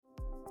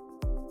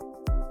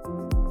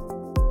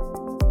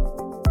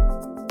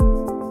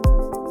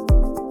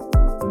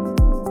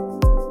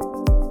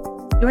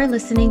You're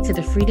listening to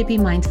the Free to Be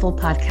Mindful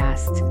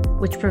podcast,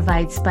 which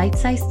provides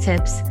bite-sized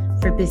tips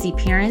for busy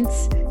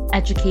parents,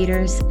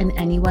 educators, and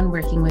anyone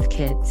working with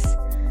kids.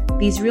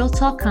 These real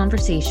talk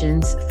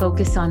conversations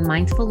focus on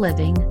mindful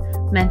living,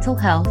 mental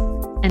health,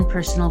 and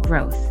personal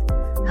growth,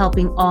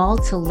 helping all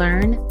to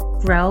learn,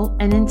 grow,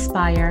 and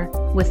inspire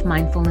with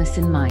mindfulness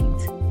in mind.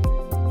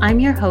 I'm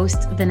your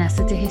host,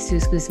 Vanessa de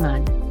Jesus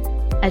Guzman,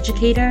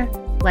 educator,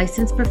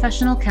 licensed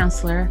professional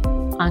counselor,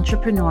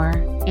 entrepreneur,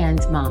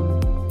 and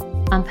mom.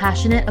 I'm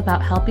passionate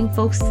about helping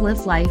folks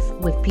live life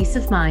with peace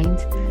of mind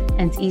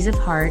and ease of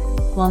heart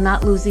while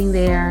not losing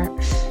their,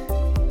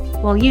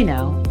 well, you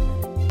know,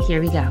 here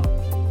we go.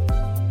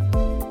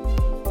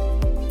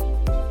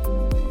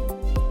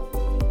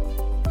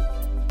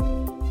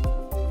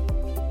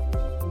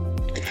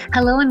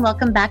 Hello and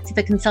welcome back to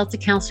the Consult a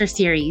Counselor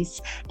series.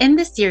 In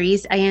this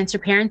series, I answer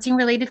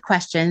parenting-related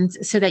questions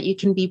so that you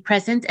can be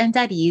present and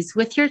at ease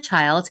with your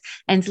child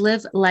and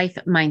live life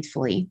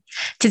mindfully.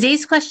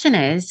 Today's question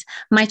is,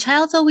 my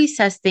child always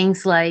says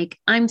things like,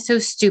 I'm so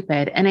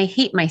stupid and I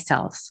hate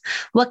myself.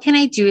 What can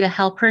I do to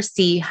help her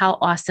see how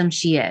awesome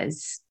she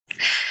is?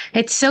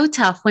 It's so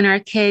tough when our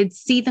kids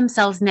see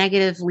themselves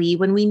negatively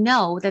when we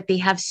know that they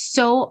have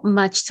so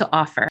much to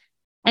offer.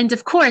 And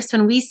of course,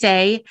 when we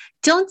say,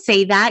 don't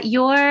say that,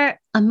 you're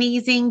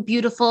amazing,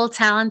 beautiful,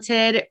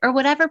 talented, or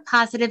whatever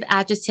positive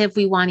adjective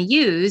we want to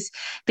use,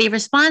 they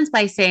respond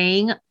by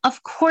saying,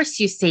 of course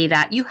you say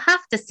that. You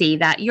have to say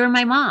that. You're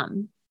my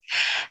mom.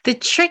 The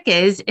trick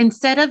is,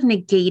 instead of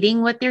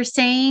negating what they're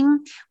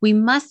saying, we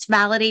must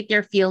validate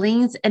their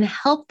feelings and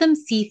help them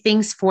see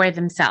things for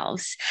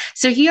themselves.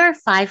 So here are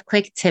 5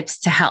 quick tips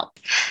to help.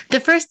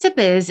 The first tip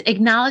is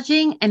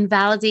acknowledging and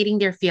validating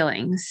their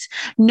feelings.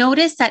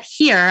 Notice that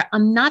here,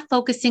 I'm not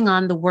focusing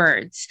on the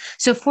words.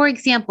 So for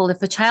example,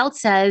 if a child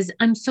says,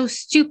 I'm so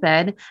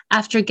stupid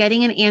after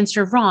getting an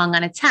answer wrong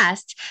on a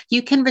test,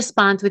 you can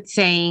respond with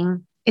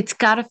saying, it's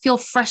got to feel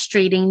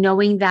frustrating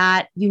knowing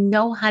that you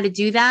know how to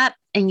do that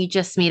and you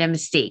just made a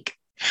mistake.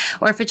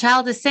 Or if a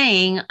child is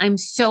saying, I'm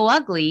so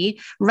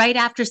ugly, right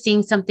after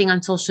seeing something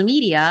on social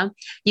media,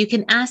 you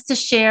can ask to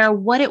share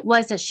what it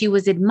was that she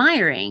was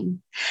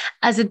admiring.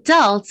 As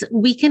adults,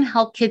 we can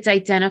help kids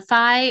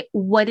identify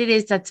what it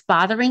is that's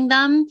bothering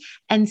them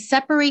and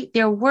separate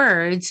their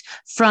words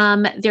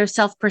from their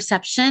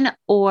self-perception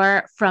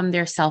or from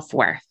their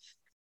self-worth.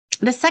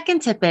 The second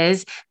tip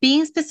is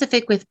being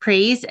specific with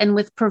praise and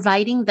with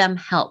providing them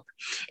help.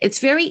 It's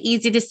very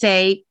easy to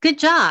say, good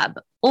job,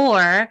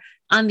 or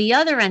on the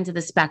other end of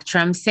the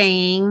spectrum,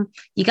 saying,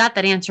 you got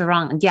that answer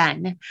wrong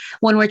again,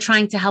 when we're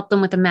trying to help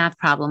them with a math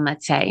problem,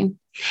 let's say.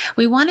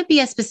 We want to be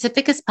as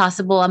specific as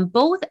possible on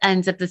both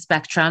ends of the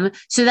spectrum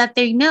so that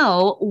they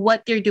know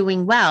what they're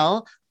doing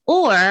well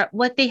or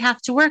what they have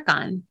to work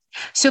on.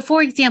 So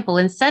for example,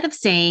 instead of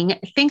saying,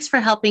 thanks for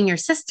helping your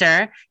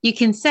sister, you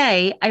can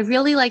say, I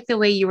really like the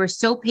way you were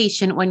so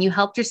patient when you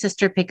helped your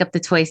sister pick up the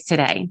toys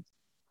today.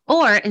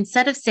 Or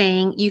instead of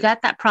saying, you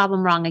got that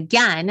problem wrong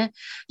again,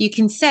 you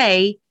can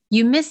say,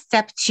 you missed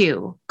step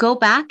 2. Go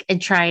back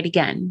and try it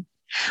again.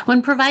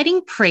 When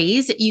providing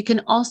praise, you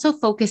can also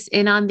focus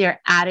in on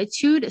their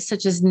attitude,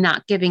 such as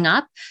not giving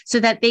up, so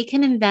that they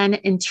can then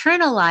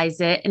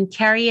internalize it and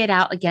carry it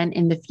out again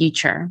in the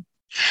future.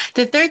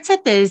 The third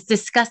tip is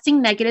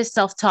discussing negative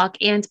self-talk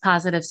and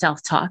positive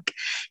self-talk.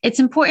 It's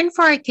important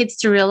for our kids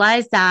to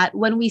realize that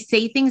when we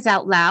say things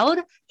out loud,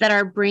 that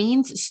our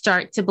brains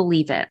start to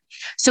believe it.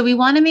 So we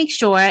want to make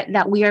sure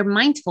that we are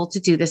mindful to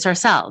do this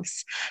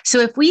ourselves. So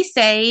if we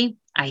say,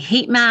 I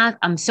hate math,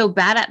 I'm so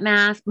bad at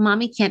math,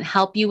 mommy can't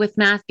help you with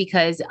math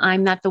because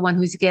I'm not the one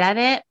who's good at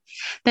it,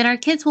 then our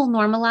kids will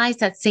normalize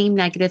that same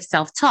negative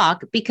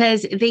self-talk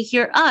because they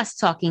hear us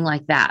talking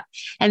like that.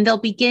 And they'll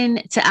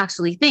begin to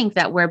actually think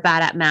that we're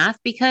bad at math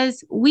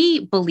because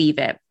we believe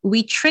it.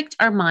 We tricked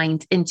our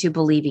mind into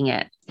believing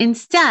it.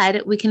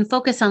 Instead, we can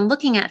focus on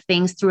looking at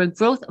things through a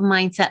growth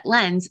mindset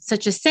lens,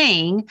 such as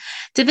saying,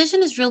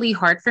 division is really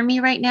hard for me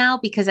right now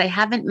because I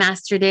haven't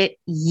mastered it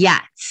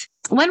yet.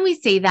 When we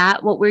say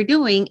that, what we're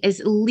doing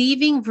is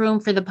leaving room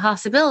for the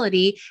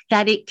possibility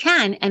that it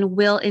can and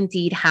will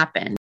indeed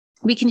happen.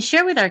 We can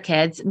share with our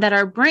kids that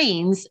our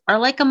brains are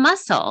like a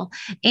muscle,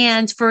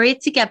 and for it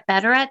to get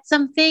better at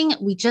something,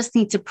 we just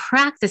need to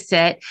practice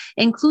it,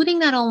 including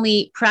not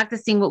only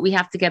practicing what we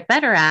have to get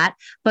better at,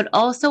 but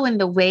also in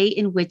the way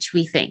in which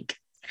we think.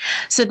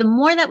 So the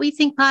more that we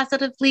think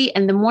positively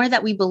and the more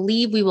that we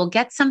believe we will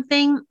get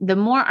something, the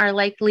more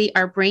likely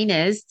our brain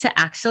is to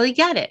actually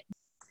get it.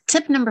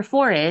 Tip number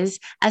 4 is,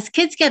 as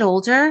kids get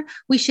older,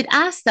 we should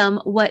ask them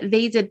what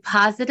they did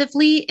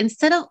positively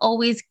instead of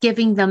always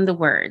giving them the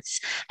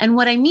words. And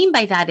what I mean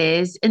by that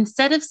is,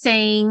 instead of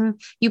saying,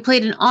 you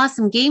played an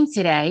awesome game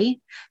today,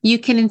 you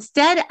can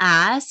instead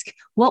ask,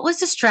 what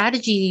was the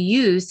strategy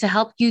you used to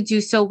help you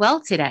do so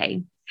well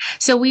today?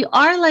 So we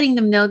are letting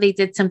them know they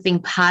did something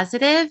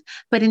positive,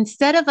 but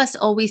instead of us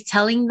always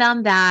telling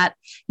them that,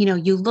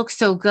 you look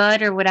so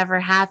good or whatever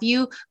have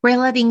you, we're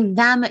letting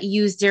them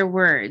use their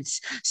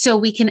words. So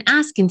we can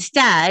ask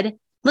instead,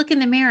 look in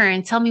the mirror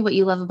and tell me what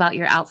you love about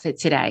your outfit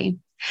today.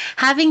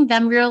 Having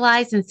them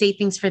realize and say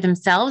things for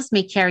themselves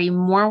may carry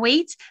more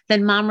weight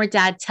than mom or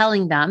dad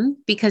telling them,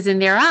 because in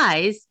their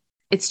eyes,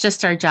 it's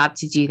just our job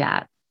to do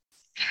that.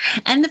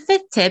 And the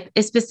fifth tip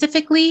is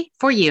specifically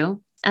for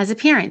you as a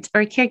parent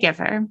or a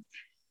caregiver.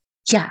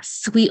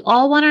 Yes, we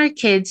all want our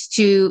kids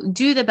to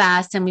do the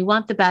best and we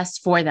want the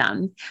best for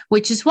them,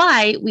 which is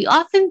why we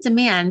often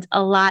demand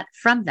a lot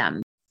from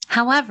them.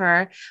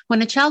 However,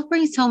 when a child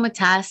brings home a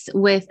test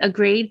with a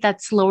grade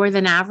that's lower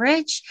than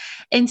average,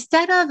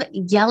 instead of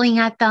yelling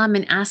at them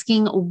and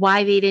asking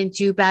why they didn't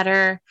do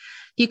better,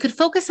 you could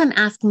focus on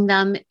asking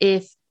them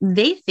if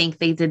they think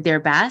they did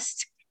their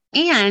best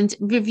and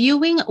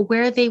reviewing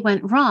where they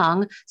went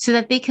wrong so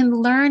that they can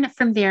learn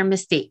from their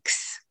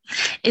mistakes.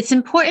 It's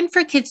important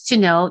for kids to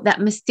know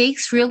that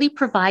mistakes really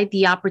provide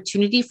the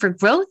opportunity for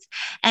growth,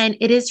 and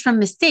it is from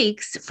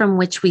mistakes from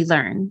which we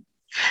learn.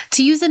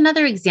 To use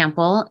another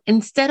example,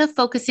 instead of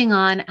focusing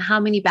on how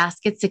many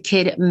baskets a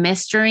kid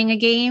missed during a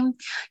game,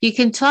 you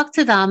can talk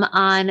to them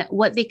on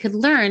what they could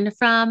learn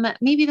from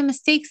maybe the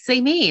mistakes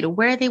they made,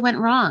 where they went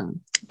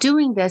wrong.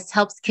 Doing this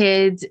helps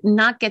kids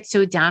not get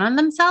so down on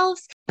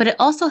themselves, but it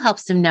also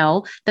helps them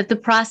know that the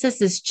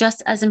process is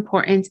just as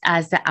important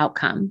as the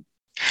outcome.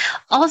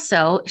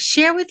 Also,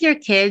 share with your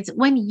kids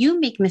when you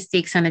make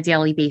mistakes on a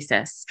daily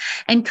basis.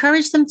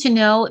 Encourage them to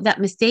know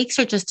that mistakes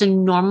are just a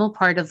normal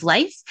part of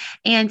life,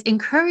 and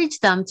encourage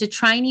them to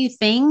try new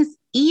things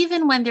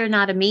even when they're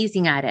not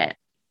amazing at it.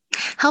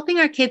 Helping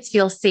our kids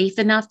feel safe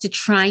enough to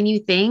try new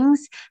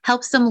things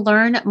helps them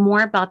learn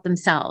more about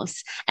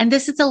themselves. And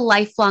this is a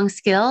lifelong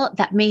skill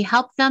that may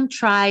help them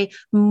try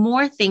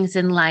more things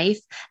in life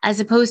as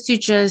opposed to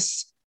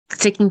just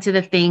sticking to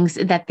the things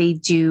that they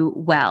do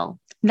well.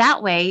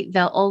 That way,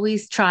 they'll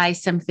always try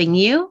something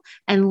new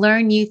and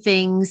learn new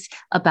things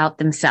about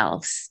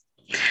themselves.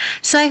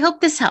 So I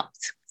hope this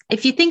helped.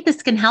 If you think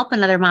this can help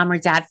another mom or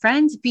dad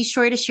friend, be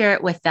sure to share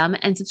it with them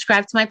and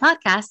subscribe to my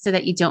podcast so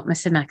that you don't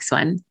miss the next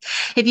one.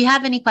 If you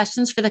have any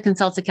questions for the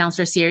Consult a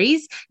Counselor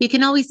series, you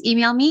can always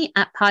email me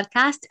at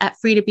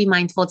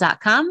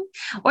podcast@freetobemindful.com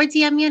or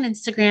DM me on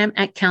Instagram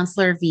at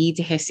Counselor V.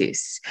 De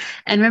Jesus.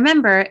 And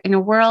remember, in a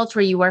world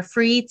where you are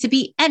free to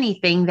be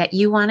anything that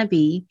you want to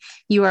be,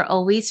 you are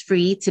always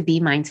free to be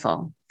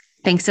mindful.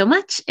 Thanks so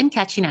much and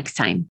catch you next time.